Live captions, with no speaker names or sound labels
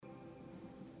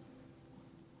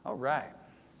All right.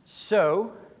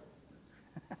 So,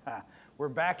 we're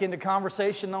back into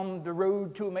conversation on the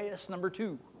road to Emmaus number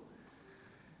 2.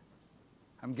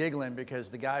 I'm giggling because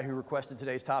the guy who requested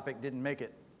today's topic didn't make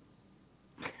it.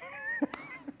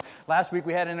 Last week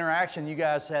we had an interaction.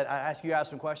 I asked you guys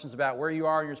some questions about where you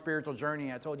are in your spiritual journey,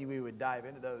 and I told you we would dive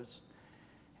into those.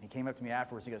 And he came up to me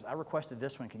afterwards. He goes, I requested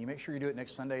this one. Can you make sure you do it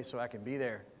next Sunday so I can be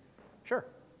there? Sure.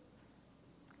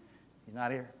 He's not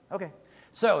here? Okay.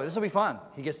 So this will be fun.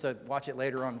 He gets to watch it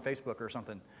later on Facebook or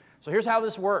something. So here's how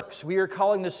this works. We are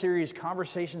calling this series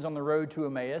Conversations on the Road to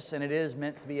Emmaus, and it is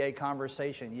meant to be a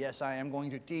conversation. Yes, I am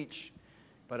going to teach,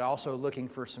 but also looking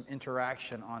for some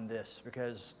interaction on this,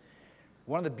 because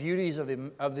one of the beauties of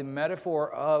the metaphor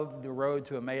of the road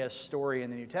to Emmaus story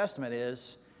in the New Testament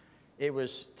is it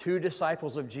was 2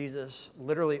 disciples of Jesus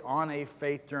literally on a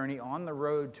faith journey on the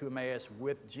road to Emmaus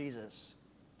with Jesus,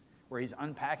 where he's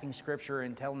unpacking Scripture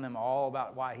and telling them all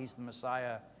about why he's the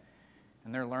Messiah.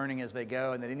 And they're learning as they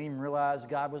go, and they didn't even realize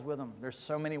God was with them. There's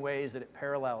so many ways that it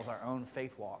parallels our own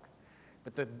faith walk.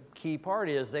 But the key part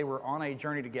is they were on a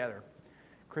journey together.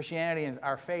 Christianity and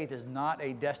our faith is not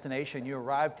a destination you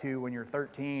arrive to when you're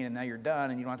 13 and now you're done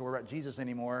and you don't have to worry about Jesus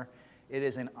anymore. It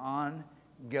is an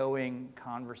ongoing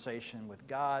conversation with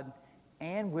God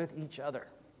and with each other.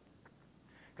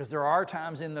 Because there are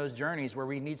times in those journeys where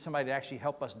we need somebody to actually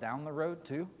help us down the road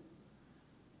too.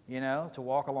 To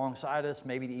walk alongside us,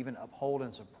 maybe to even uphold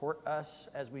and support us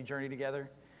as we journey together.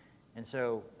 And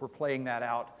so we're playing that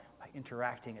out by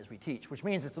interacting as we teach, which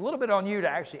means it's a little bit on you to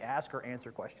actually ask or answer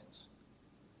questions.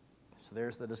 So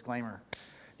there's the disclaimer.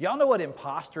 Do y'all know what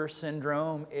imposter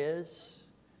syndrome is?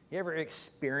 You ever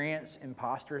experience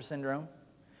imposter syndrome?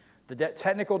 The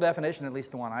technical definition, at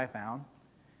least the one I found,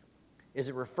 is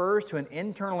it refers to an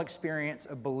internal experience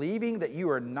of believing that you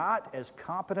are not as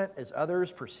competent as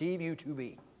others perceive you to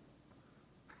be.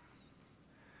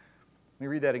 Let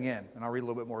me read that again, and I'll read a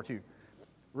little bit more too.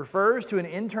 Refers to an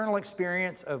internal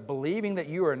experience of believing that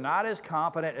you are not as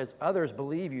competent as others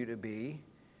believe you to be.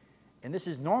 And this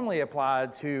is normally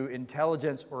applied to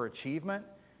intelligence or achievement,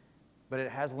 but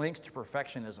it has links to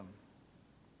perfectionism.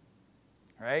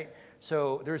 Right?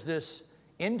 So there's this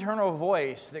internal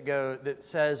voice that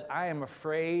says, I am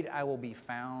afraid I will be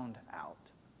found out.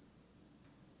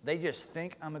 They just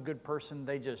think I'm a good person.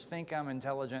 They just think I'm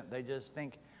intelligent. They just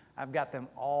think I've got them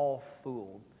all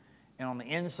fooled. And on the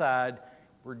inside,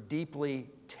 we're deeply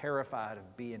terrified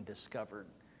of being discovered.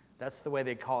 That's the way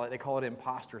they call it. They call it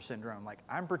imposter syndrome. Like,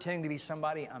 I'm pretending to be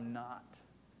somebody I'm not.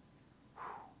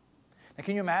 Now,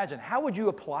 can you imagine? How would you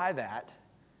apply that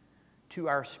to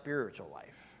our spiritual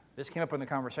life? This came up in the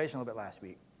conversation a little bit last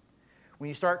week. When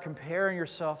you start comparing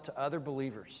yourself to other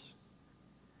believers,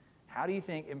 how do you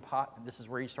think, this is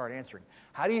where you start answering,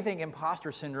 how do you think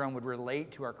imposter syndrome would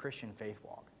relate to our Christian faith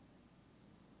walk?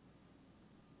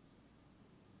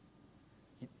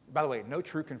 By the way, no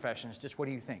true confessions, just what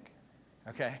do you think?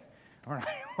 Okay?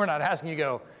 We're not asking you to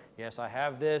go, yes, I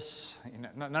have this,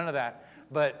 none of that.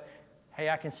 But, hey,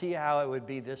 I can see how it would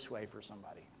be this way for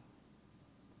somebody.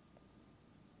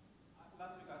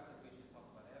 Last week I said we should talk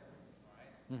about everything,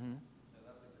 right? Mm-hmm. So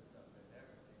that's a good subject,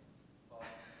 everything. But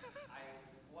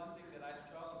one thing that I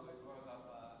struggled with growing up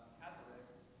Catholic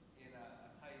in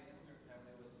a tight immigrant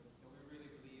family was that we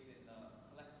really believe in the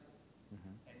collective.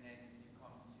 Mm-hmm. And then you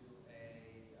come to a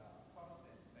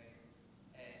Protestant faith,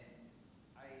 and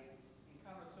I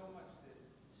encounter so much this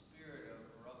spirit of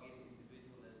rugged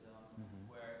individualism,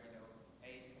 Mm-hmm. where A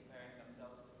is comparing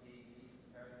themselves to B, B is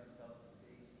comparing themselves to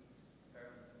C, C is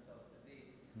comparing themselves to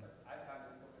D. But I found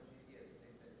it so much easier to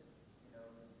think that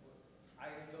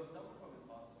I don't suffer from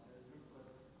imposter syndrome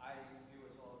because I view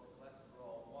us all as a collective, we're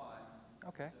all one.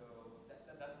 Okay. So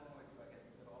that's one way to, I guess,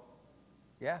 get off.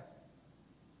 Yeah.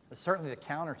 It's certainly the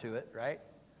counter to it, right?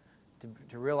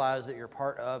 To realize that you're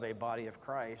part of a body of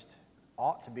Christ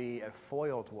ought to be a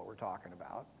foil to what we're talking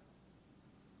about.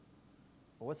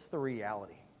 But what's the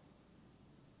reality?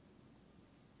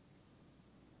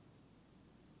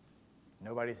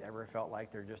 Nobody's ever felt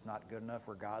like they're just not good enough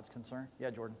where God's concerned? Yeah,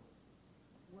 Jordan.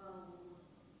 Well,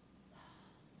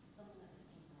 something that just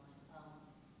came to mind.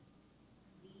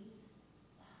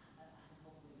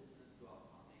 Hopefully this isn't too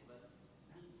off topic, but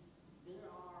there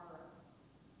are,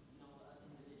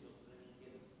 individuals that are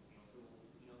given, who,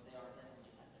 they are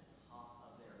definitely at the top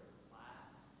of their class,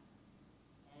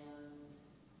 and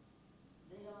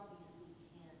they obviously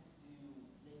can't,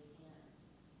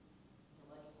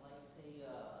 like say,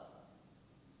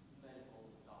 medical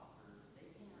doctors, they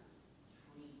can't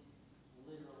treat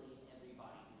literally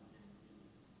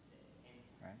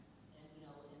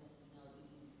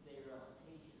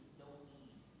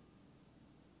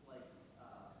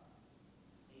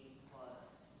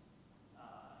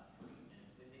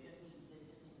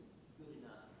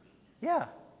Yeah,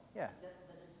 yeah. That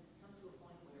it comes to a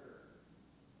point where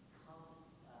the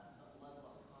level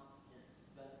of competence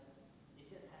it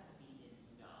just has to be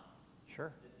enough. Sure.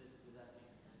 Does that make sense?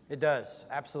 It does,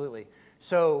 absolutely.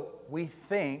 So we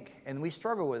think, and we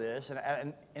struggle with this,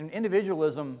 and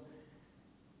individualism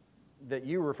that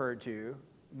you referred to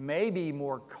may be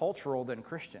more cultural than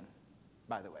Christian,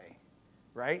 by the way,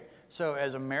 right? So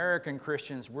as American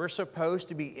Christians, we're supposed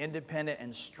to be independent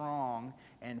and strong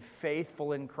and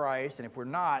faithful in Christ, and if we're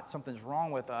not, something's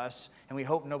wrong with us, and we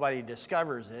hope nobody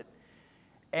discovers it.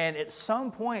 And at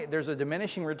some point, there's a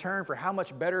diminishing return for how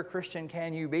much better Christian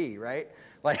can you be, right?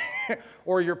 Like,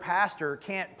 or your pastor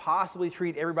can't possibly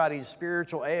treat everybody's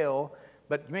spiritual ail,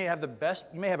 but you may have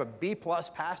you may have a B+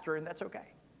 pastor, and that's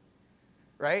okay,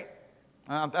 right?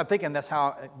 I'm thinking that's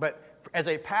how, but as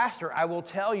a pastor, I will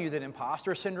tell you that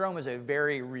imposter syndrome is a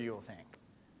very real thing.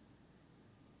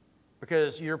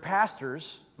 Because your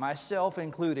pastors, myself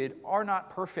included, are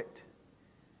not perfect.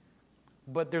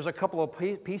 But there's a couple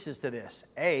of pieces to this.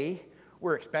 A,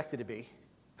 we're expected to be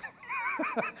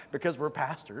because we're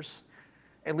pastors.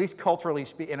 At least culturally,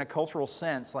 in a cultural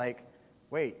sense, like,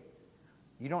 wait,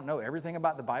 you don't know everything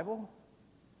about the Bible?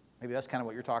 Maybe that's kind of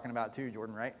what you're talking about too,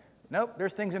 Jordan, right? Nope,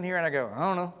 there's things in here, and I go, I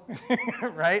don't know,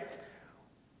 right?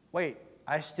 Wait,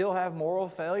 I still have moral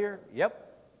failure?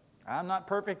 Yep, I'm not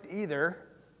perfect either,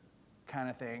 kind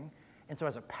of thing. And so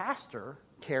as a pastor,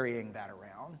 carrying that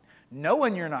around,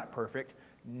 knowing you're not perfect,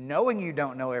 knowing you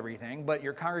don't know everything, but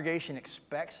your congregation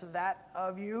expects that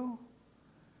of you,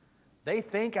 they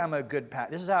think I'm a good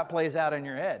pastor. This is how it plays out in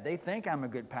your head. They think I'm a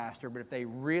good pastor, but if they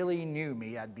really knew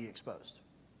me, I'd be exposed.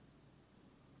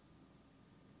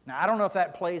 Now, I don't know if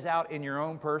that plays out in your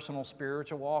own personal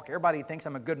spiritual walk. Everybody thinks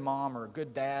I'm a good mom or a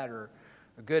good dad or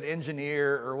a good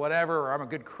engineer or whatever, or I'm a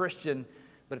good Christian,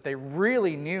 but if they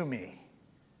really knew me,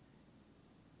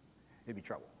 it'd be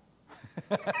trouble,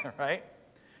 right?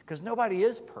 Because nobody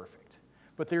is perfect,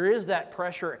 but there is that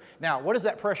pressure. Now, what does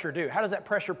that pressure do? How does that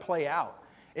pressure play out?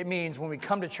 It means when we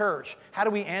come to church, how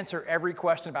do we answer every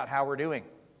question about how we're doing?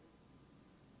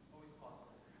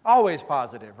 Always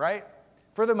positive, right?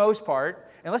 For the most part,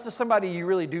 unless it's somebody you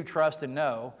really do trust and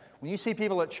know, when you see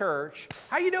people at church,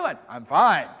 how you doing? I'm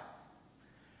fine.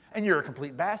 And you're a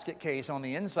complete basket case on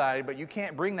the inside, but you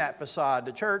can't bring that facade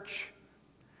to church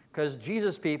because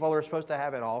Jesus people are supposed to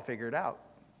have it all figured out.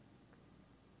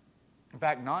 In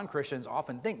fact, non-Christians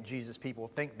often think Jesus people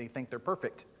think they're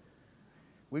perfect.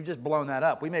 We've just blown that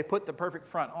up. We may put the perfect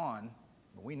front on,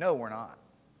 but we know we're not.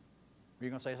 Were you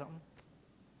going to say something?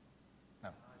 No.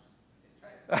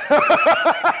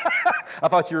 I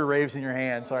thought you were raising your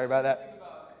hand. Sorry about that. Think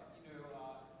about,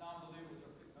 non-believers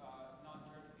or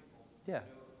non-church people. Yeah.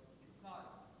 It's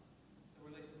not the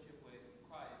relationship with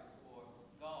Christ or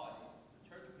God. It's the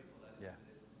church people that is.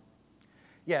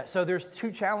 Yeah, so there's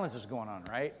two challenges going on,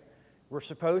 right? We're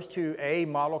supposed to, A,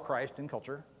 model Christ in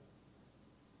culture.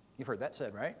 You've heard that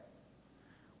said, right?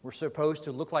 We're supposed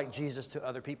to look like Jesus to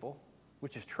other people,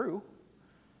 which is true.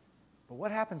 But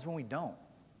what happens when we don't?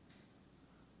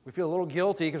 We feel a little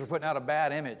guilty because we're putting out a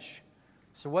bad image.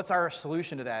 So what's our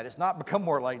solution to that? It's not become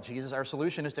more like Jesus. Our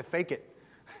solution is to fake it.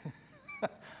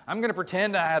 I'm going to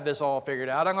pretend I have this all figured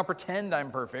out. I'm going to pretend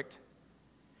I'm perfect.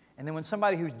 And then when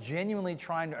somebody who's genuinely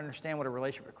trying to understand what a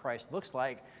relationship with Christ looks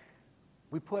like,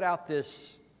 we put out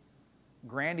this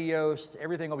grandiose,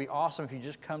 everything will be awesome if you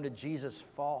just come to Jesus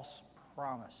false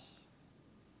promise.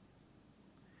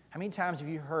 How many times have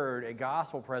you heard a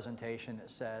gospel presentation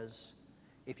that says,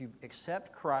 if you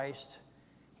accept Christ,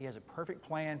 He has a perfect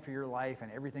plan for your life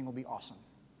and everything will be awesome?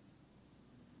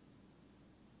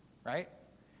 Right?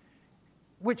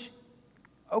 Which,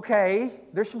 okay,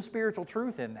 there's some spiritual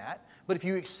truth in that. But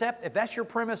if that's your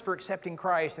premise for accepting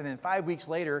Christ, and then 5 weeks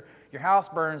later, your house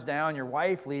burns down, your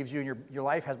wife leaves you, and your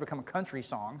life has become a country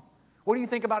song, what do you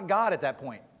think about God at that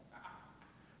point?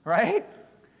 Right?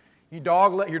 Your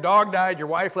dog died, your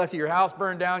wife left you, your house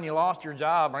burned down, you lost your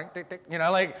job, right?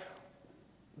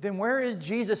 Then where is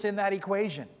Jesus in that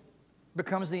equation?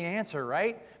 Becomes the answer,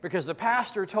 right? Because the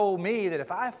pastor told me that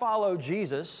if I follow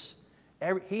Jesus,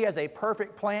 He has a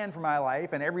perfect plan for my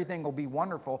life and everything will be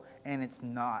wonderful, and it's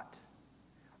not.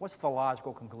 What's the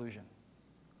logical conclusion?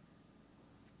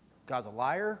 God's a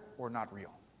liar or not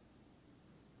real?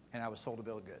 And I was sold a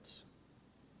bill of goods.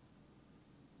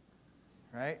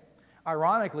 Right?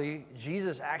 Ironically,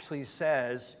 Jesus actually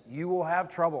says, you will have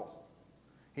trouble.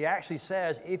 He actually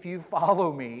says, if you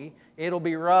follow me, it'll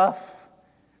be rough.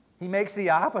 He makes the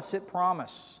opposite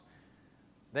promise.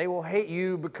 They will hate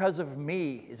you because of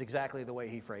me, is exactly the way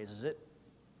he phrases it.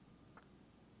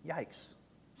 Yikes.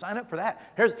 Sign up for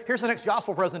that. Here's the next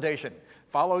gospel presentation.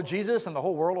 Follow Jesus and the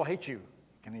whole world will hate you.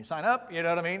 Can you sign up? You know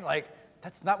what I mean? Like,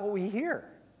 that's not what we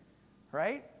hear,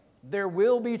 right? There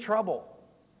will be trouble.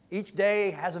 Each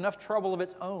day has enough trouble of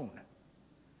its own.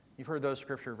 You've heard those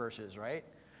scripture verses, right?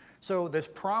 So this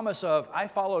promise of, I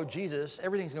follow Jesus,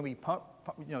 everything's going to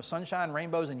be sunshine,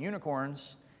 rainbows, and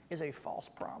unicorns is a false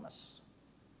promise.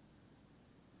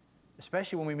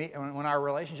 Especially when our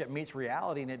relationship meets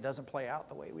reality and it doesn't play out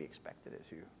the way we expected it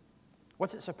to.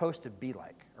 What's it supposed to be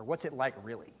like? Or what's it like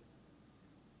really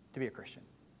to be a Christian?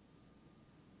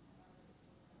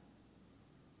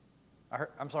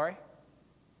 I'm sorry?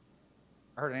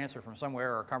 I heard an answer from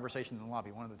somewhere or a conversation in the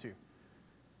lobby, one of the two.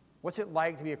 What's it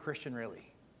like to be a Christian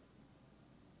really?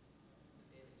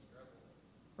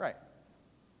 Right.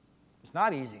 It's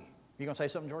not easy. You going to say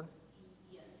something, Jordan?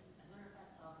 Yes. As a matter of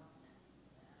fact,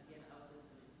 again, this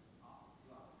is off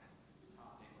the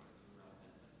topic or too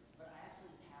relevant, but I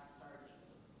actually have started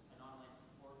an online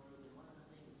support group, and one of the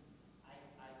things I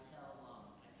tell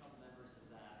members is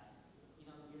that,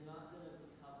 you're not going to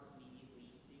recover immediately.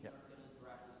 Things aren't going to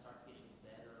gradually start getting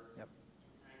better. Yep.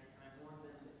 And I warn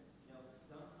them that,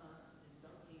 sometimes, in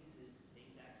some cases,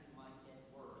 things actually might get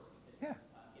worse because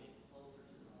getting closer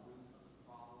to the root of the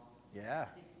problem. Yeah.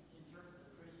 I think in terms of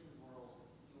the Christian world,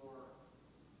 you're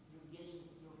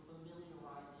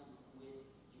familiarizing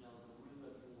with the root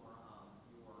of your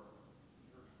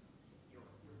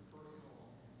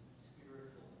personal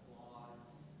spiritual flaws,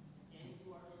 and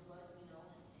you are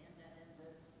and that's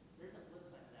there's a flip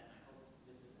side to that. And I hope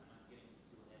this is I'm not getting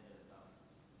too ahead of your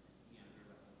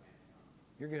wrestling fan.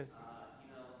 You're good.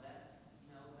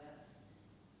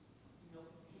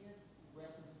 Can't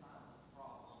reconcile the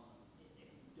problem if you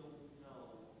don't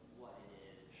know what it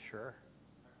is. Sure.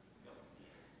 You don't see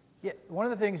it. Yeah, one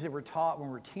of the things that we're taught when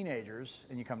we're teenagers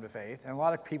and you come to faith, and a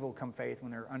lot of people come to faith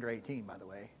when they're under 18, by the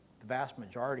way, the vast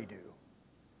majority do,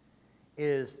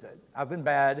 is that I've been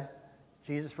bad,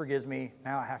 Jesus forgives me,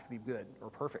 now I have to be good or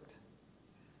perfect.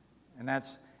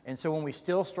 And so when we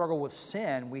still struggle with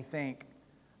sin, we think,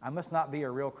 I must not be a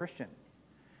real Christian.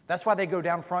 That's why they go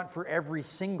down front for every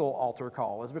single altar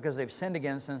call, is because they've sinned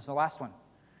again since the last one.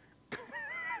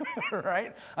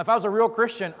 Right? If I was a real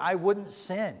Christian, I wouldn't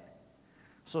sin.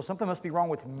 So something must be wrong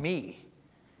with me.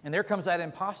 And there comes that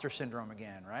imposter syndrome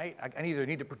again, right? I either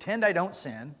need to pretend I don't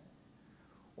sin,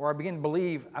 or I begin to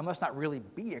believe I must not really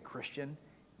be a Christian.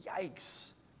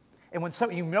 Yikes. And when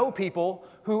people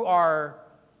who are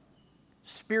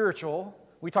spiritual,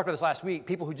 we talked about this last week,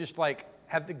 people who just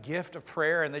have the gift of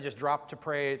prayer and they just drop to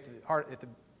pray at the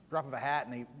drop of a hat,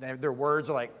 and their words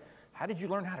are like, how did you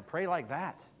learn how to pray like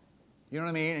that? You know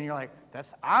what I mean? And you're like,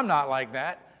 I'm not like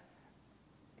that.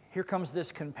 Here comes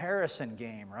this comparison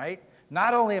game, right?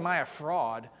 Not only am I a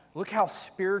fraud, look how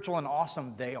spiritual and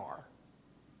awesome they are.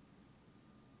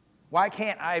 Why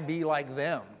can't I be like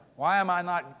them? Why am I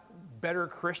not better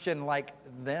Christian like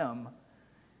them?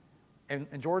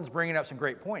 And Jordan's bringing up some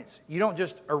great points. You don't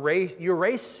just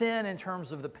erase sin in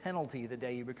terms of the penalty the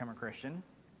day you become a Christian,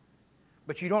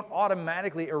 but you don't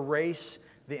automatically erase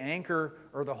the anchor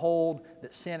or the hold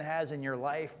that sin has in your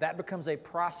life. That becomes a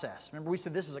process. Remember, we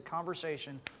said this is a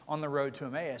conversation on the road to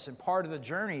Emmaus, and part of the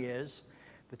journey is,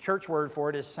 the church word for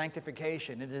it is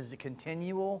sanctification. It is the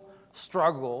continual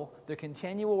struggle, the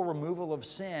continual removal of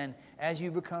sin as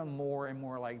you become more and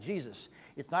more like Jesus.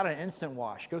 It's not an instant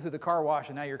wash. Go through the car wash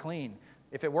and now you're clean.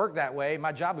 If it worked that way,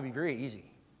 my job would be very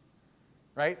easy.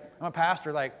 Right? I'm a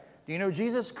pastor, do you know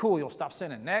Jesus? Cool, you'll stop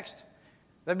sinning. Next.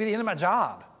 That'd be the end of my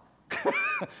job.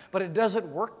 But it doesn't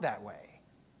work that way.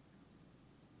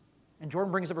 And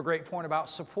Jordan brings up a great point about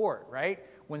support, right?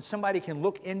 When somebody can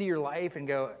look into your life and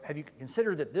go, have you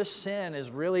considered that this sin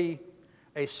is really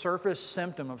a surface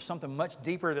symptom of something much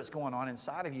deeper that's going on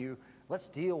inside of you? Let's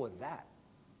deal with that.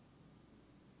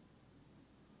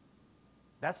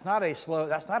 That's not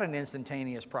an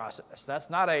instantaneous process. That's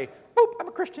not a, boop, I'm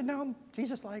a Christian now, I'm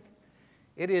Jesus-like.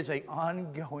 It is an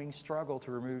ongoing struggle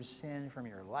to remove sin from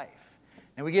your life.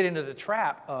 And we get into the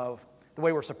trap of the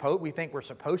way we think we're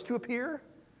supposed to appear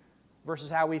versus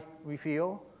how we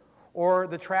feel, or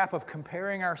the trap of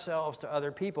comparing ourselves to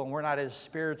other people and we're not as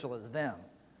spiritual as them.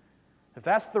 If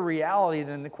that's the reality,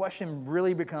 then the question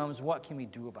really becomes, what can we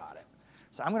do about it?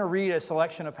 So I'm going to read a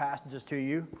selection of passages to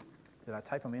you. Did I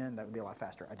type them in? That would be a lot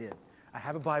faster. I did. I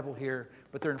have a Bible here,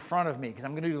 but they're in front of me because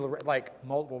I'm going to do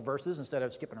multiple verses instead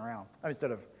of skipping around.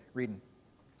 Instead of reading.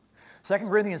 2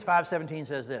 Corinthians 5:17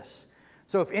 says this.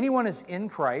 So if anyone is in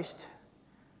Christ,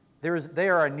 they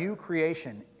are a new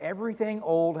creation. Everything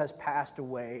old has passed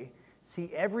away.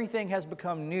 See, everything has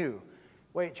become new.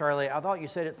 Wait, Charlie, I thought you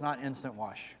said it's not instant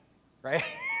wash, right?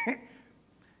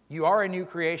 You are a new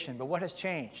creation, but what has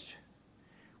changed?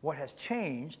 What has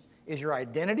changed is your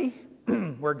identity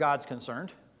where God's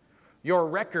concerned, your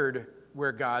record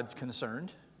where God's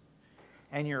concerned,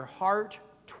 and your heart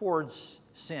towards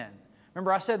sin.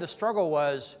 Remember, I said the struggle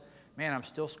was, man, I'm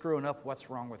still screwing up. What's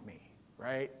wrong with me?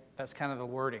 Right? That's kind of the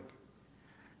wording.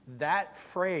 That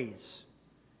phrase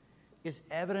is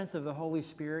evidence of the Holy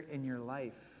Spirit in your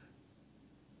life.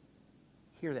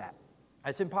 Hear that.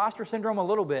 It's imposter syndrome a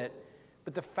little bit,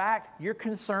 but the fact you're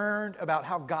concerned about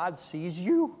how God sees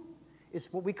you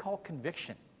is what we call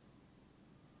conviction.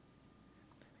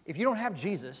 If you don't have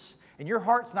Jesus and your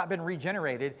heart's not been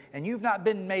regenerated and you've not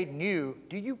been made new,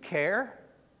 do you care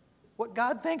what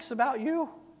God thinks about you?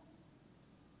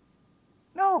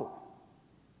 No.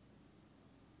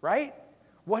 Right?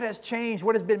 What has changed,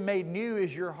 what has been made new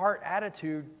is your heart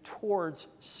attitude towards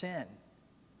sin.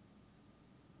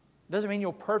 Doesn't mean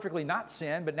you'll perfectly not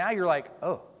sin, but now you're like,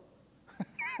 oh,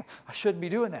 I shouldn't be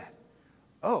doing that.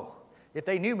 Oh, if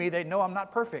they knew me, they'd know I'm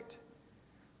not perfect.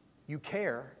 You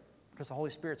care because the Holy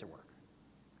Spirit's at work.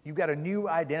 You've got a new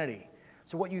identity.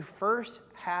 So what you first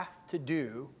have to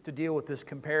do to deal with this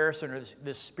comparison or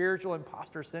this spiritual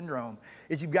imposter syndrome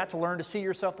is you've got to learn to see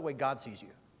yourself the way God sees you.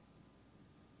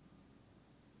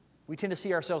 We tend to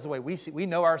see ourselves the way we see. We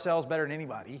know ourselves better than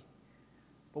anybody.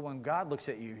 But when God looks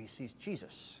at you, he sees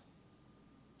Jesus,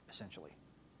 essentially.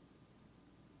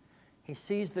 He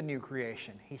sees the new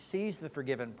creation. He sees the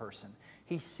forgiven person.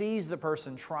 He sees the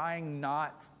person trying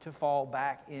not to fall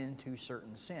back into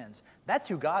certain sins. That's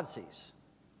who God sees.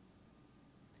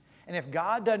 And if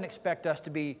God doesn't expect us to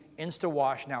be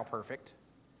insta-wash, now perfect,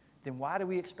 then why do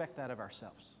we expect that of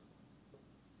ourselves?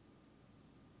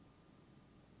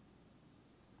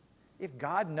 If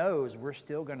God knows we're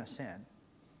still going to sin,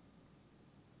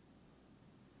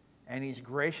 and he's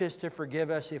gracious to forgive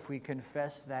us if we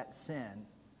confess that sin,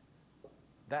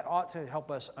 that ought to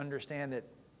help us understand that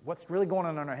what's really going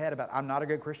on in our head about I'm not a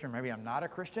good Christian, or maybe I'm not a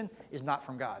Christian, is not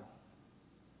from God.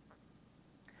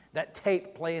 That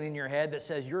tape playing in your head that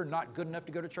says you're not good enough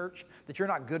to go to church, that you're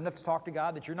not good enough to talk to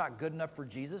God, that you're not good enough for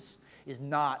Jesus, is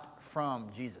not from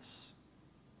Jesus.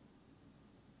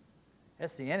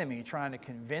 That's the enemy trying to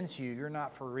convince you you're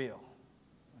not for real.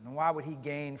 And why would he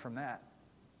gain from that?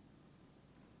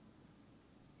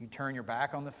 You turn your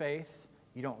back on the faith.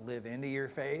 You don't live into your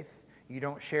faith. You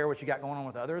don't share what you got going on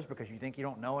with others because you think you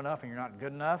don't know enough and you're not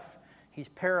good enough. He's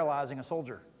paralyzing a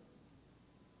soldier.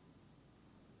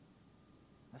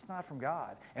 That's not from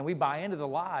God. And we buy into the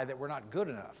lie that we're not good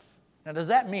enough. Now, does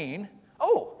that mean,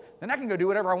 then I can go do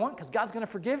whatever I want because God's going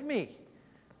to forgive me?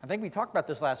 I think we talked about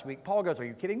this last week. Paul goes, are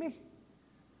you kidding me?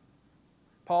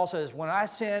 Paul says, when I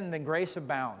sin, then grace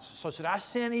abounds. So should I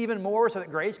sin even more so that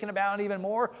grace can abound even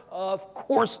more? Of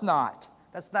course not.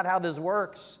 That's not how this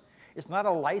works. It's not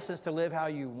a license to live how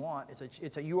you want.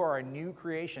 You are a new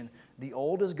creation. The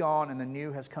old is gone and the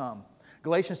new has come.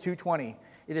 Galatians 2:20.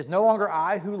 It is no longer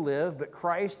I who live,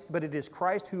 but it is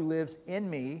Christ who lives in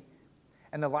me.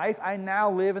 And the life I now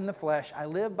live in the flesh, I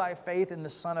live by faith in the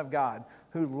Son of God,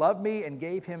 who loved me and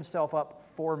gave himself up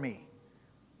for me.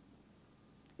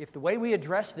 If the way we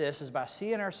address this is by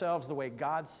seeing ourselves the way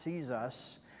God sees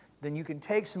us, then you can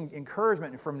take some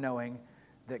encouragement from knowing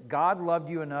that God loved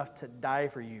you enough to die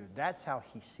for you. That's how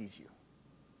he sees you.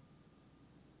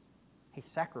 He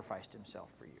sacrificed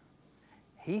himself for you.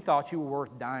 He thought you were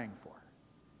worth dying for.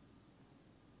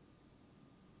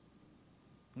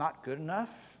 Not good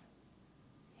enough.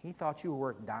 He thought you were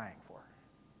worth dying for.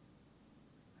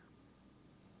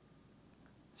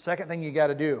 Second thing you got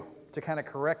to do to kind of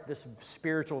correct this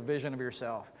spiritual vision of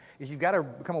yourself is you've got to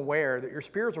become aware that your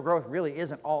spiritual growth really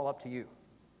isn't all up to you.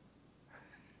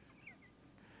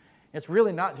 It's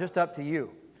really not just up to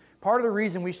you. Part of the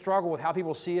reason we struggle with how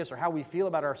people see us or how we feel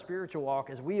about our spiritual walk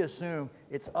is we assume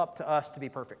it's up to us to be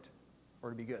perfect or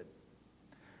to be good.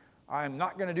 I'm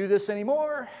not going to do this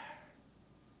anymore.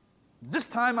 This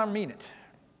time I mean it.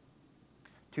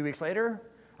 2 weeks later,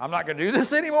 I'm not going to do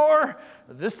this anymore.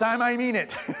 This time I mean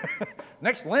it.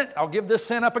 Next Lent, I'll give this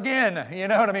sin up again. You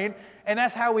know what I mean? And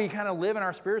that's how we kind of live in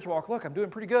our spiritual walk. Look, I'm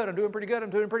doing pretty good. I'm doing pretty good. I'm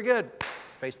doing pretty good.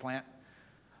 Face plant.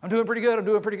 I'm doing pretty good. I'm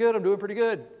doing pretty good. I'm doing pretty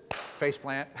good. Face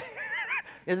plant.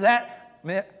 Is that,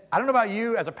 man, I don't know about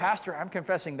you. As a pastor, I'm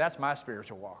confessing that's my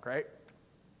spiritual walk, right?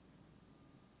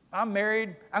 I'm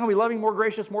married. I'm going to be loving, more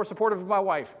gracious, more supportive of my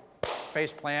wife.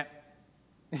 Face plant.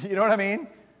 You know what I mean?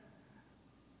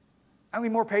 I'm going to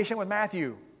be more patient with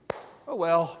Matthew. Oh,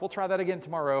 well, we'll try that again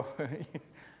tomorrow.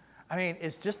 I mean,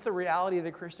 it's just the reality of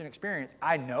the Christian experience.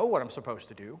 I know what I'm supposed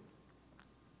to do.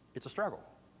 It's a struggle.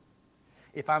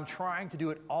 If I'm trying to do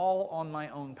it all on my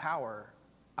own power,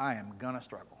 I am going to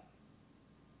struggle.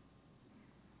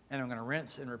 And I'm going to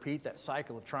rinse and repeat that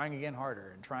cycle of trying again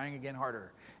harder and trying again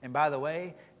harder. And by the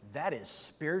way, that is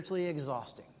spiritually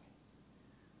exhausting.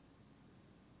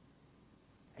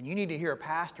 And you need to hear a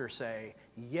pastor say,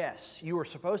 yes, you are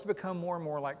supposed to become more and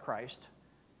more like Christ.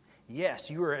 Yes,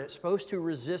 you are supposed to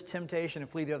resist temptation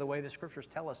and flee the other way. The Scriptures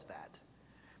tell us that.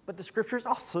 But the Scriptures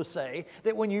also say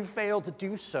that when you fail to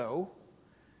do so,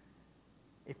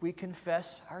 if we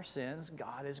confess our sins,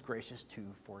 God is gracious to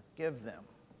forgive them.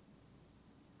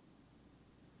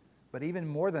 But even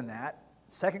more than that,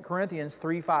 2 Corinthians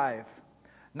 3:5.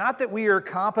 Not that we are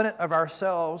competent of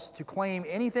ourselves to claim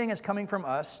anything as coming from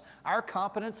us. Our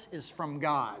competence is from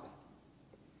God.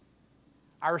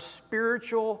 Our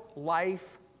spiritual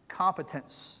life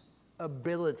competence,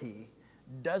 ability,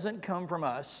 doesn't come from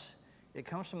us. It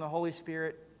comes from the Holy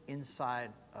Spirit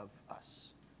inside of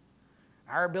us.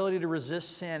 Our ability to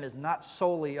resist sin is not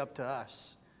solely up to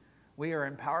us. We are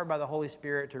empowered by the Holy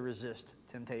Spirit to resist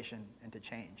temptation and to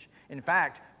change. In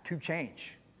fact, to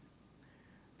change.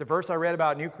 The verse I read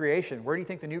about new creation, where do you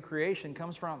think the new creation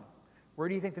comes from? Where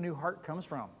do you think the new heart comes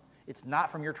from? It's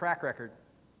not from your track record.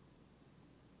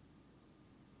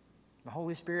 The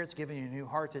Holy Spirit's giving you a new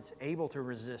heart that's able to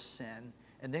resist sin.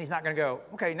 And then He's not going to go,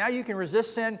 okay, now you can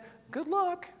resist sin. Good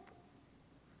luck.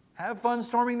 Have fun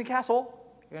storming the castle,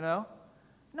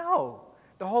 No.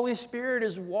 The Holy Spirit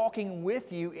is walking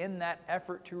with you in that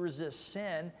effort to resist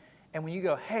sin. And when you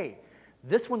go, hey,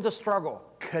 this one's a struggle,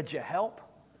 could you help?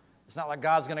 It's not like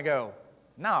God's going to go,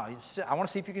 no, I want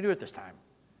to see if you can do it this time.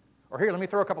 Or here, let me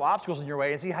throw a couple obstacles in your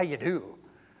way and see how you do.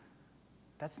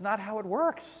 That's not how it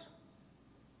works.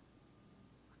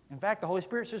 In fact, the Holy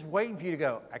Spirit's just waiting for you to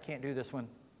go, I can't do this one.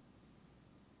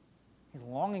 He's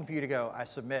longing for you to go, I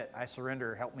submit, I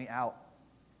surrender, help me out.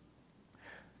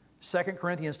 2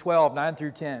 Corinthians 12, 9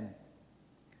 through 10.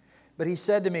 But he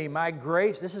said to me, my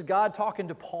grace, this is God talking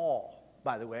to Paul,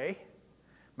 by the way.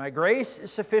 My grace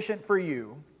is sufficient for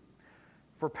you,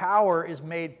 for power is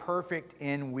made perfect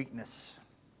in weakness.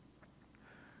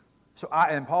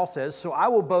 And Paul says, so I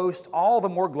will boast all the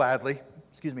more gladly,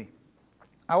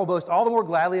 I will boast all the more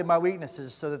gladly of my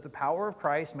weaknesses, so that the power of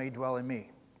Christ may dwell in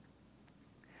me.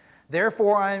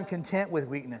 Therefore I am content with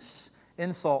weakness,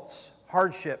 insults,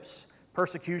 hardships,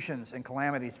 persecutions, and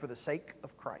calamities for the sake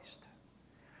of Christ.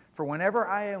 For whenever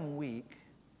I am weak,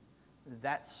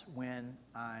 that's when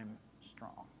I'm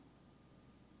strong.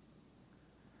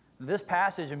 This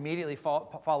passage immediately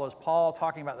follows Paul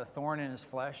talking about the thorn in his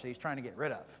flesh that he's trying to get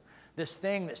rid of. This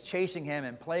thing that's chasing him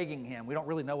and plaguing him. We don't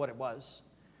really know what it was.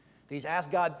 He's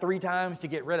asked God 3 times to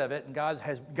get rid of it, and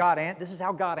this is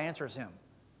how God answers him.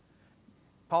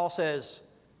 Paul says,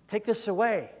 take this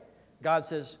away. God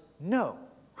says, no.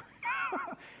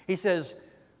 He says,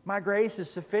 my grace is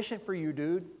sufficient for you,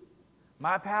 dude.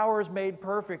 My power is made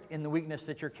perfect in the weakness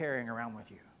that you're carrying around with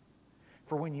you.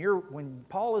 For when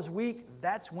Paul is weak,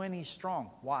 that's when he's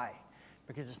strong. Why?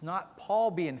 Because it's not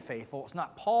Paul being faithful. It's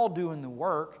not Paul doing the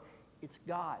work. It's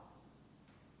God.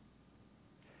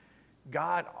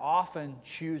 God often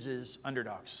chooses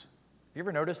underdogs. You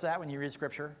ever notice that when you read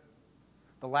Scripture?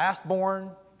 The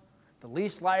last-born, the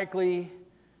least likely,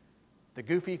 the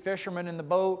goofy fisherman in the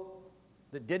boat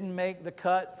that didn't make the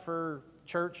cut for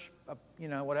church,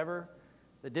 whatever,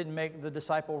 that didn't make the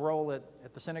disciple role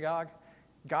at the synagogue.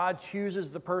 God chooses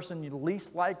the person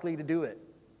least likely to do it.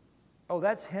 Oh,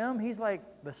 that's him? He's like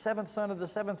the 7th son of the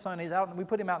 7th son. He's out, and we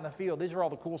put him out in the field. These are all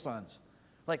the cool sons.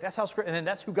 Like, that's how, and then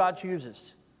that's who God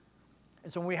chooses.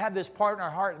 And so when we have this part in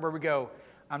our heart where we go,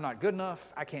 I'm not good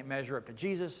enough, I can't measure up to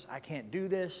Jesus, I can't do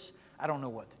this, I don't know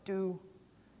what to do,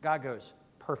 God goes,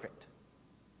 perfect.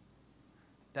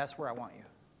 That's where I want you.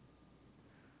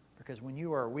 Because when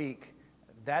you are weak,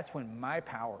 that's when my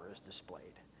power is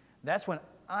displayed. That's when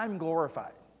I'm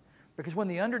glorified. Because when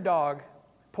the underdog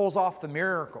pulls off the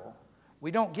miracle,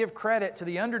 we don't give credit to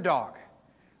the underdog.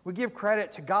 We give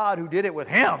credit to God who did it with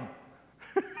him.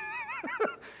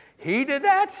 He did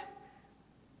that.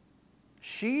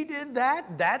 She did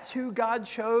that. That's who God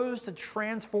chose to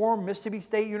transform Mississippi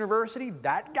State University.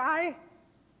 That guy.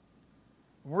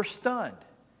 We're stunned.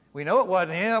 We know it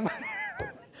wasn't him.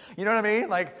 You know what I mean?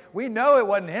 Like, we know it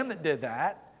wasn't him that did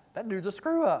that. That dude's a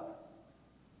screw up.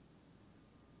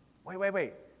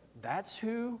 Wait. That's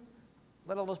who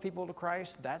led all those people to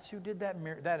Christ? That's who did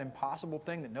that impossible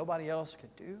thing that nobody else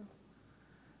could do?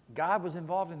 God was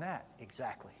involved in that.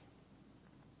 Exactly.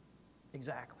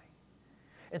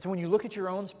 And so when you look at your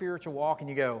own spiritual walk and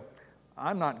you go,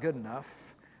 I'm not good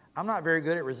enough. I'm not very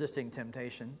good at resisting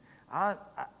temptation.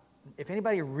 If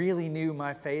anybody really knew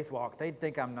my faith walk, they'd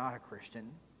think I'm not a Christian.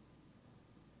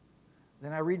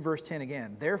 Then I read verse 10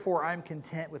 again. Therefore I'm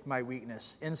content with my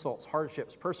weakness, insults,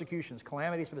 hardships, persecutions,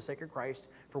 calamities for the sake of Christ.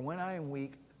 For when I am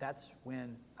weak, that's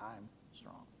when I'm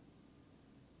strong.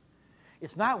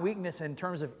 It's not weakness in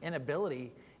terms of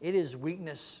inability. It is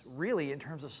weakness really in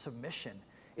terms of submission.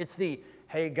 It's the,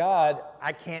 hey, God,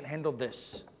 I can't handle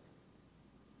this.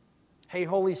 Hey,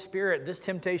 Holy Spirit, this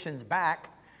temptation's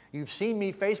back. You've seen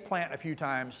me faceplant a few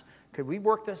times. Could we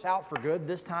work this out for good?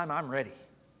 This time I'm ready.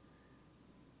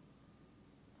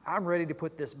 I'm ready to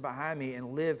put this behind me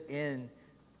and live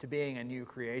into being a new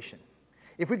creation.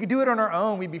 If we could do it on our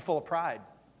own, we'd be full of pride.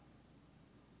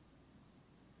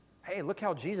 Hey, look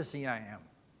how Jesus-y I am.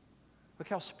 Look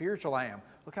how spiritual I am.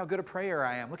 Look how good a prayer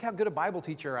I am. Look how good a Bible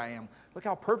teacher I am. Look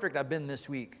how perfect I've been this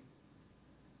week.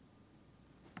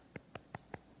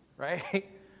 Right?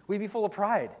 We'd be full of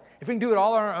pride. If we can do it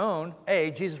all on our own,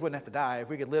 Jesus wouldn't have to die. If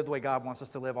we could live the way God wants us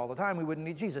to live all the time, we wouldn't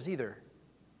need Jesus either.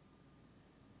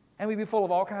 And we'd be full of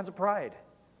all kinds of pride.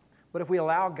 But if we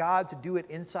allow God to do it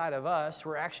inside of us,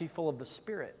 we're actually full of the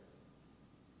Spirit.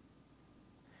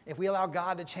 If we allow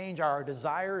God to change our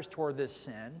desires toward this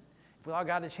sin, if we allow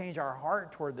God to change our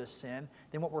heart toward this sin,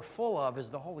 then what we're full of is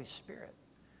the Holy Spirit.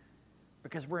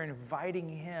 Because we're inviting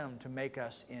Him to make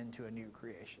us into a new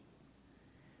creation.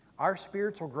 Our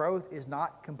spiritual growth is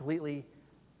not completely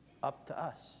up to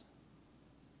us.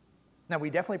 Now, we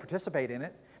definitely participate in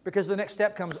it. Because the next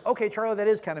step comes, okay, Charlie, that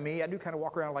is kind of me. I do kind of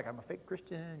walk around like I'm a fake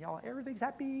Christian. Y'all, everything's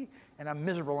happy. And I'm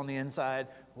miserable on the inside.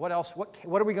 What else? What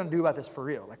are we going to do about this for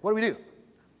real? Like, what do we do?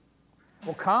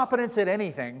 Well, competence at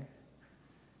anything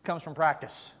comes from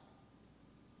practice.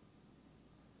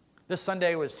 This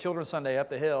Sunday was Children's Sunday up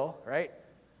the hill, right?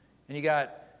 And you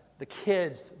got the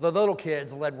kids, the little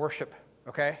kids led worship,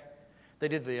 okay? They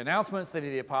did the announcements. They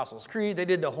did the Apostles' Creed. They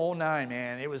did the whole nine,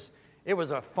 man. It was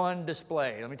a fun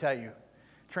display, let me tell you.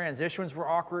 Transitions were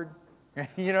awkward.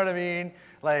 You know what I mean?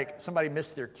 Like somebody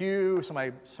missed their cue.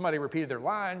 Somebody repeated their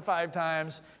line 5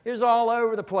 times. It was all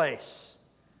over the place.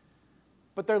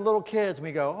 But they're little kids, and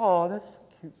we go, oh, that's so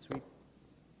cute,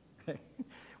 sweet.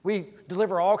 We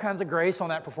deliver all kinds of grace on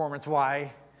that performance.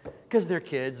 Why? Because they're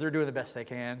kids. They're doing the best they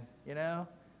can, you know?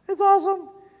 It's awesome.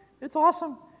 It's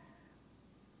awesome.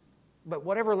 But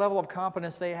whatever level of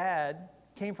competence they had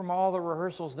came from all the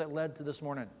rehearsals that led to this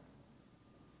morning.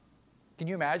 Can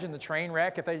you imagine the train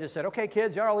wreck if they just said, okay,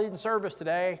 kids, y'all are leading service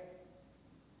today?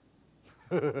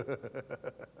 There's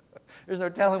no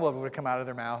telling what would come out of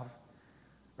their mouth,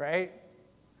 right?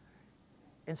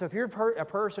 And so if you're a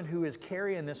person who is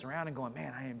carrying this around and going,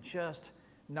 man, I am just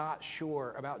not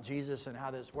sure about Jesus and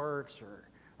how this works, or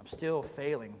I'm still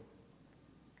failing,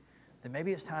 then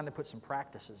maybe it's time to put some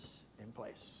practices in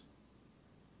place.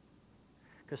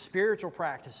 Because spiritual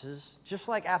practices, just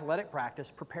like athletic practice,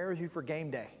 prepares you for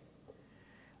game day.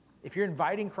 If you're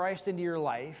inviting Christ into your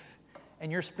life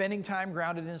and you're spending time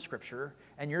grounded in Scripture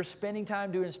and you're spending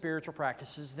time doing spiritual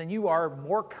practices, then you are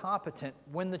more competent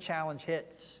when the challenge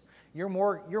hits. You're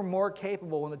more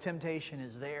capable when the temptation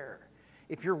is there.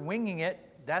 If you're winging it,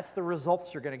 that's the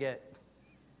results you're going to get.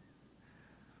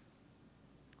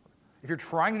 If you're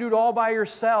trying to do it all by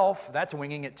yourself, that's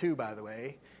winging it too, by the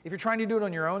way. If you're trying to do it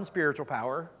on your own spiritual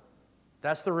power,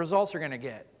 that's the results you're going to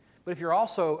get. But if you're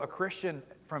also a Christian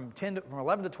from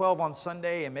 11 to 12 on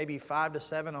Sunday and maybe 5 to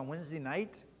 7 on Wednesday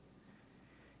night,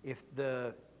 if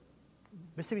the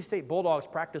Mississippi State Bulldogs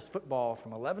practice football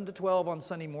from 11 to 12 on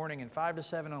Sunday morning and 5 to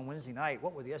 7 on Wednesday night,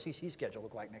 what would the SEC schedule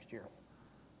look like next year?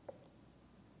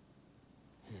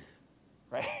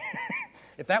 Right?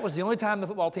 If that was the only time the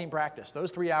football team practiced,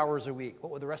 those 3 hours a week,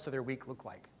 what would the rest of their week look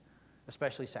like?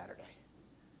 Especially Saturday.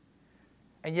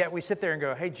 And yet we sit there and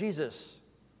go, hey, Jesus,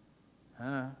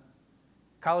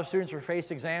 college students are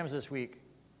faced exams this week.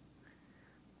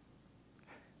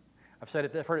 I've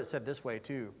heard it said this way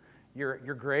too.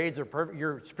 Your grades are perfect.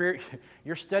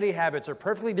 Your study habits are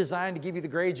perfectly designed to give you the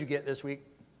grades you get this week.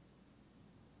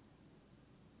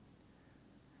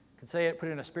 Could say it, put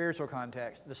it in a spiritual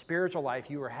context. The spiritual life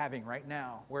you are having right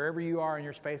now, wherever you are in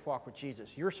your faith walk with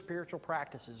Jesus, your spiritual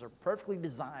practices are perfectly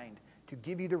designed to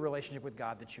give you the relationship with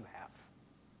God that you have.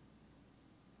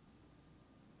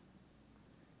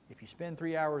 If you spend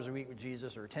 3 hours a week with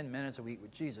Jesus or 10 minutes a week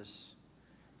with Jesus,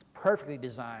 it's perfectly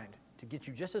designed to get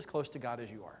you just as close to God as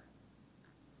you are.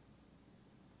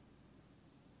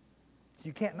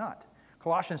 You can't not.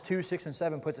 Colossians 2, 6, and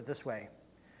 7 puts it this way.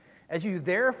 As you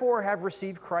therefore have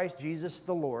received Christ Jesus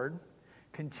the Lord,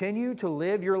 continue to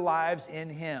live your lives in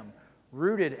Him,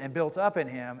 rooted and built up in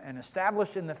Him, and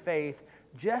established in the faith,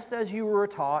 just as you were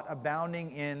taught,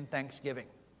 abounding in thanksgiving.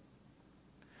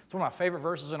 It's one of my favorite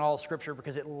verses in all of Scripture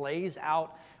because it lays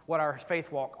out what our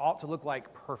faith walk ought to look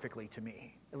like perfectly to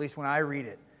me, at least when I read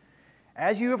it.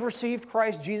 As you have received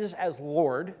Christ Jesus as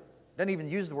Lord, doesn't even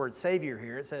use the word Savior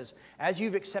here. It says, as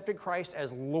you've accepted Christ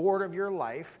as Lord of your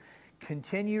life,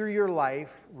 continue your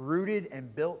life rooted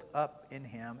and built up in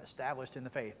Him, established in the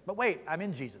faith. But wait, I'm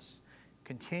in Jesus.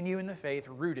 Continue in the faith,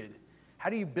 rooted. How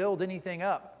do you build anything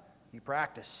up? You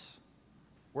practice.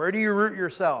 Where do you root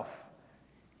yourself?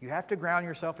 You have to ground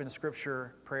yourself in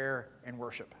Scripture, prayer, and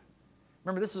worship.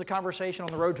 Remember, this is a conversation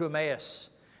on the road to Emmaus.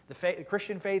 The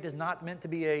Christian faith is not meant to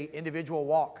be an individual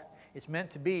walk. It's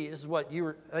meant to be, I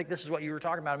think this is what you were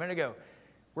talking about a minute ago.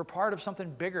 We're part of something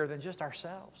bigger than just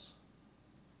ourselves.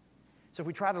 So if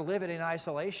we try to live it in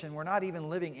isolation, we're not even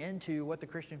living into what the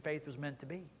Christian faith was meant to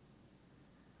be.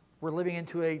 We're living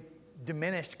into a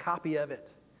diminished copy of it,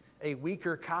 a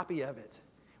weaker copy of it.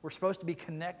 We're supposed to be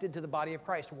connected to the body of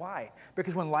Christ. Why?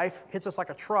 Because when life hits us like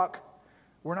a truck,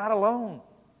 we're not alone.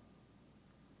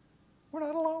 We're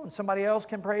not alone. Somebody else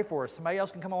can pray for us. Somebody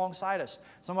else can come alongside us.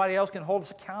 Somebody else can hold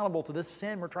us accountable to this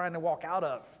sin we're trying to walk out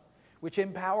of, which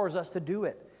empowers us to do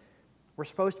it. We're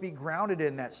supposed to be grounded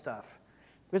in that stuff.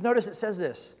 Because notice it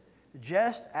says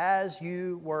just as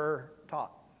you were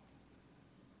taught.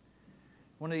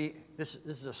 This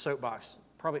is a soapbox,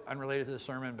 probably unrelated to the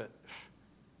sermon, but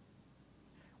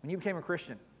when you became a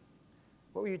Christian,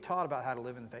 what were you taught about how to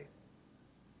live in faith?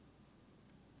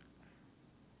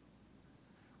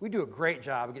 We do a great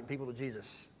job of getting people to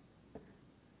Jesus.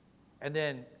 And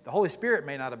then the Holy Spirit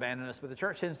may not abandon us, but the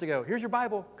church tends to go, here's your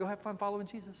Bible, go have fun following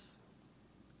Jesus.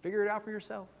 Figure it out for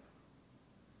yourself.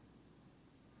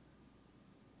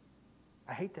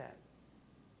 I hate that.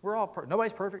 We're all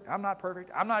nobody's perfect. I'm not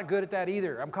perfect. I'm not good at that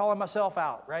either. I'm calling myself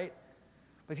out, right?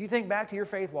 But if you think back to your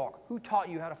faith walk, who taught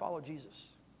you how to follow Jesus?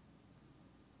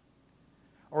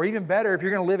 Or even better, if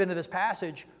you're going to live into this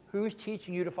passage, who's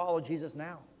teaching you to follow Jesus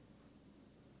now?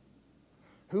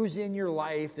 Who's in your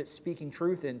life that's speaking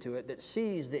truth into it, that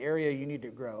sees the area you need to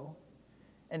grow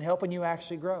and helping you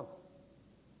actually grow?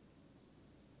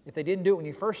 If they didn't do it when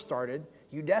you first started,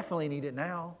 you definitely need it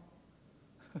now.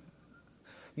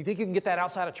 You think you can get that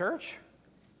outside of church?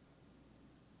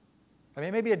 I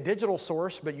mean, maybe a digital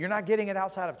source, but you're not getting it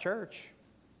outside of church.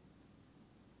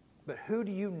 But who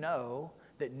do you know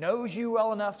that knows you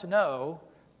well enough to know,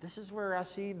 this is where I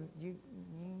see you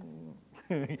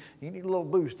you need a little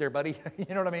boost there, buddy.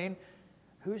 You know what I mean?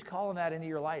 Who's calling that into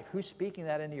your life? Who's speaking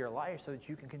that into your life so that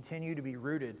you can continue to be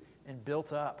rooted and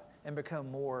built up and become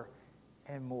more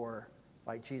and more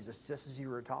like Jesus, just as you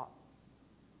were taught?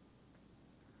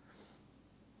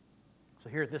 So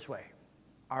hear it this way.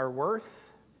 Our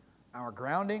worth, our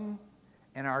grounding,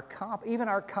 and even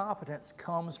our competence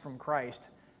comes from Christ,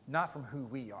 not from who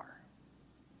we are.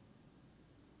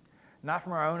 Not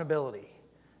from our own ability.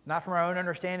 Not from our own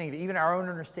understanding, even our own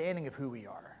understanding of who we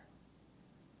are.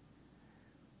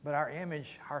 But our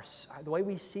image, the way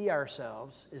we see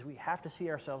ourselves, is we have to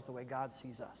see ourselves the way God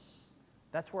sees us.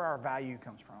 That's where our value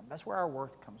comes from. That's where our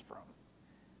worth comes from.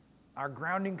 Our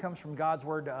grounding comes from God's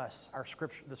word to us,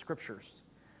 the Scriptures.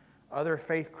 Other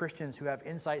faith Christians who have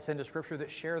insights into Scripture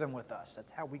that share them with us. That's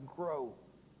how we grow.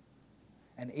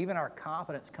 And even our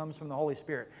competence comes from the Holy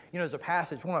Spirit. You know, there's a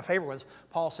passage, one of my favorite ones,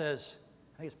 Paul says,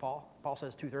 I think it's Paul. Paul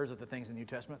says 2/3 of the things in the New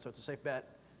Testament, so it's a safe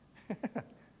bet.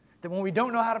 That when we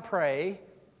don't know how to pray,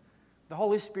 the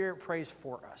Holy Spirit prays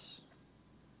for us.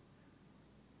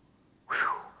 Whew.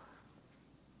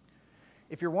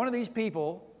 If you're one of these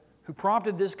people who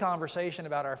prompted this conversation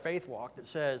about our faith walk that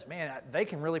says, man, they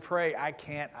can really pray, I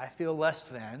can't, I feel less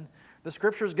than. The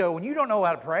Scriptures go, when you don't know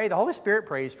how to pray, the Holy Spirit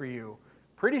prays for you.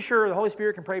 Pretty sure the Holy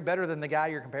Spirit can pray better than the guy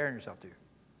you're comparing yourself to.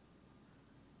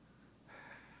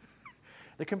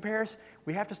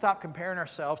 We have to stop comparing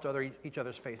ourselves to each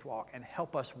other's faith walk and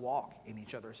help us walk in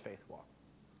each other's faith walk.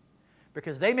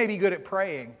 Because they may be good at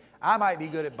praying, I might be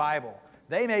good at Bible.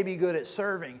 They may be good at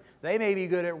serving. They may be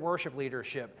good at worship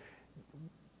leadership.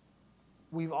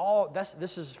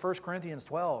 This is 1 Corinthians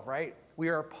 12, right? We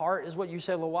are a part, is what you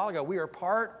said a little while ago. We are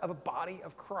part of a body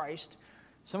of Christ.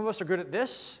 Some of us are good at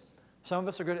this. Some of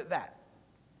us are good at that.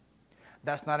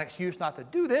 That's not an excuse not to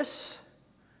do this.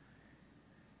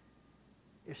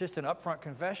 It's just an upfront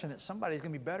confession that somebody's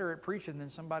going to be better at preaching than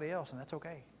somebody else, and that's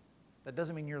okay. That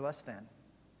doesn't mean you're less than.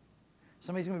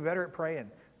 Somebody's going to be better at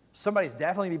praying. Somebody's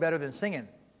definitely be better than singing,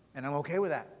 and I'm okay with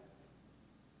that.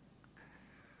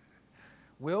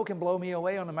 Will can blow me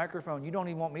away on the microphone. You don't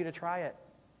even want me to try it.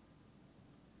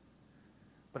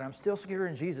 But I'm still secure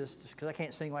in Jesus. Just because I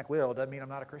can't sing like Will doesn't mean I'm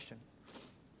not a Christian.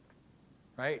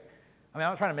 Right? I mean,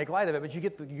 I'm not trying to make light of it, but you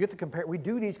get the we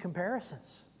do these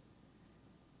comparisons.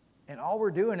 And all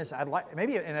we're doing is,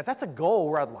 and if that's a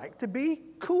goal where I'd like to be,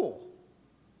 cool.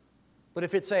 But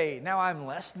if it's now I'm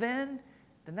less than,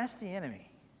 then that's the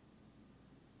enemy.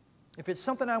 If it's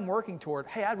something I'm working toward,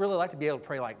 hey, I'd really like to be able to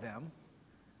pray like them.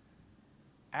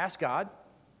 Ask God,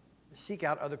 seek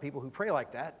out other people who pray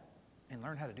like that, and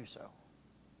learn how to do so.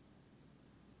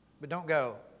 But don't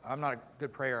go, I'm not a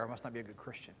good prayer, I must not be a good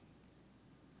Christian.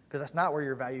 Because that's not where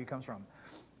your value comes from.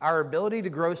 Our ability to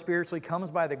grow spiritually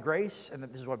comes by the grace, and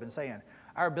this is what I've been saying.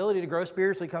 Our ability to grow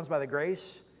spiritually comes by the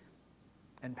grace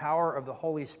and power of the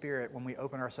Holy Spirit when we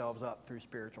open ourselves up through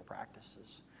spiritual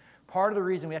practices. Part of the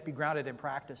reason we have to be grounded in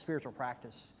practice, spiritual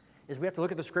practice, is we have to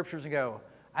look at the Scriptures and go,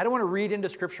 I don't want to read into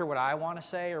Scripture what I want to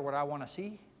say or what I want to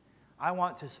see. I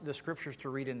want the Scriptures to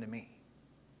read into me.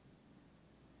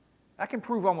 I can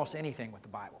prove almost anything with the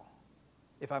Bible.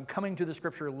 If I'm coming to the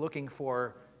Scripture looking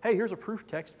for, hey, here's a proof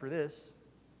text for this.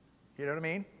 You know what I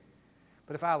mean?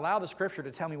 But if I allow the Scripture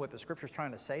to tell me what the Scripture is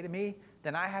trying to say to me,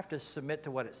 then I have to submit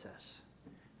to what it says.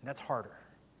 And that's harder.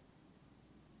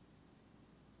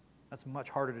 That's much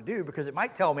harder to do because it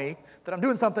might tell me that I'm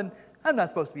doing something I'm not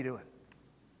supposed to be doing.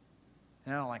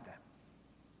 And I don't like that.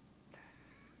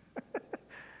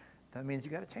 That means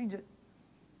you got to change it.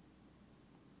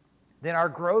 Then our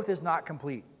growth is not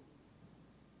complete.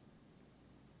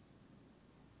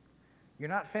 You're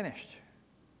not finished.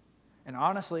 And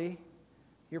honestly,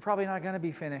 you're probably not going to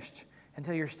be finished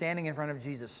until you're standing in front of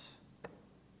Jesus.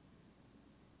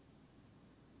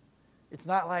 It's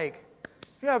not like,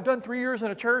 yeah, I've done 3 years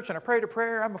in a church and I prayed a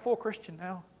prayer, I'm a full Christian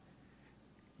now.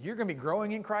 You're going to be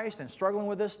growing in Christ and struggling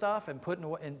with this stuff and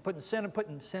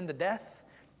putting sin to death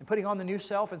and putting on the new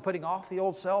self and putting off the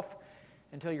old self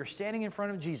until you're standing in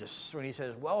front of Jesus when he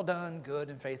says, well done, good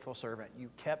and faithful servant.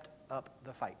 You kept up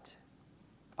the fight.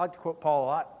 I like to quote Paul a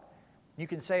lot. You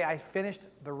can say, I finished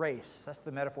the race. That's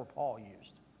the metaphor Paul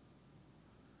used.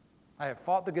 I have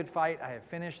fought the good fight. I have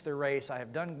finished the race. I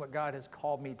have done what God has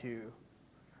called me to.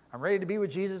 I'm ready to be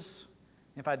with Jesus.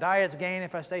 If I die, it's gain.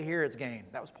 If I stay here, it's gain.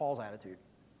 That was Paul's attitude.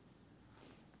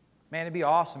 Man, it'd be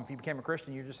awesome if you became a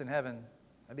Christian, you're just in heaven.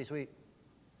 That'd be sweet.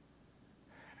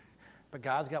 But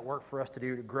God's got work for us to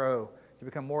do to grow, to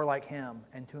become more like him,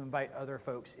 and to invite other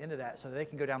folks into that so they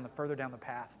can go further down the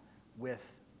path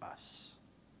with us.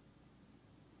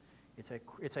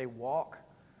 It's a walk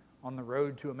on the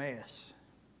road to Emmaus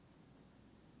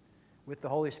with the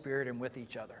Holy Spirit and with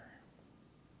each other.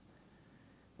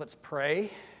 Let's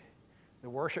pray. The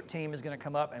worship team is going to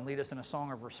come up and lead us in a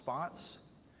song of response.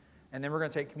 And then we're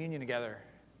going to take communion together.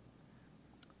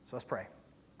 So let's pray.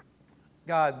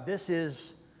 God, this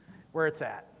is where it's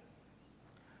at.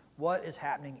 What is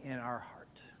happening in our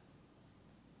heart?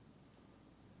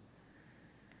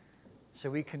 So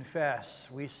we confess,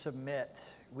 we submit,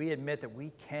 we admit that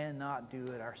we cannot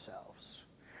do it ourselves.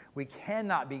 We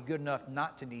cannot be good enough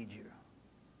not to need you.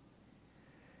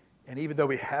 And even though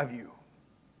we have you,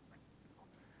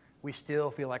 we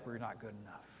still feel like we're not good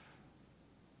enough.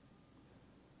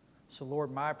 So,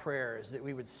 Lord, my prayer is that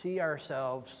we would see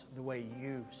ourselves the way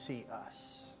you see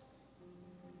us.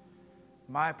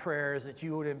 My prayer is that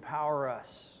you would empower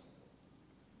us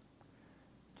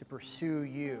to pursue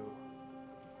you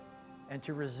and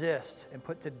to resist and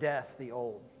put to death the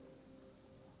old.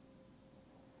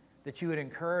 That you would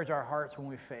encourage our hearts when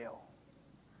we fail,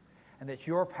 and that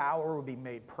your power would be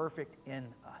made perfect in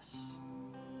us.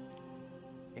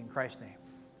 In Christ's name,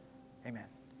 amen.